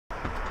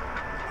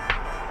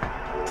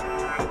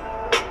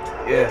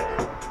Yeah,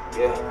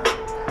 yeah,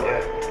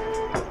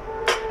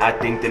 yeah. I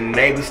think the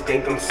neighbors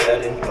think I'm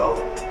selling dope.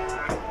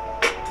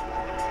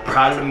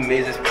 Problem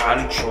is, it's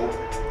probably true.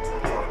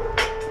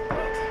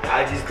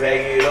 I just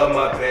bag it up,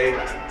 my baby.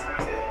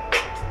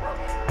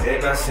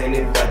 Then I send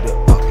it back to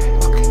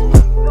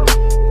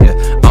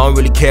yeah, I don't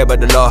really care about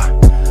the law.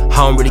 I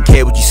don't really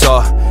care what you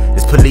saw.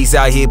 There's police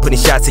out here putting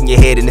shots in your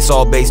head, and it's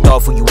all based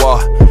off who you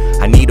are.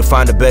 I need to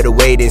find a better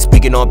way than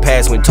speaking on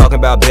past when talking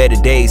about better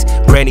days.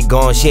 Granny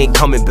gone, she ain't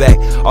coming back.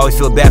 Always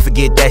feel bad,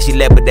 forget that she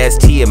left, but that's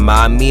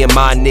TMI. Me and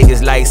my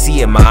niggas like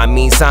CMI. I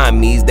mean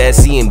Siamese,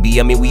 that's CMB.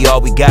 I mean we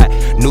all we got.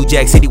 New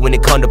Jack City when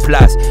it come to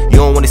plots. You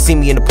don't wanna see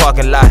me in the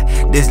parking lot.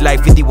 This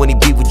like 50 when he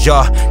beat with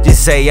y'all.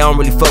 Just say I don't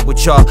really fuck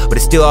with y'all, but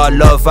it's still all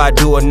love if I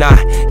do or not.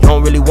 You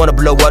don't really wanna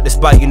blow up the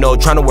spot, you know.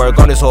 Tryna work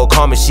on this whole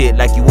karma shit.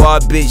 Like you are a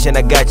bitch and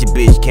I got your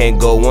bitch.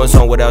 Can't go one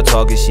song without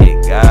talking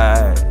shit.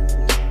 God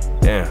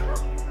damn.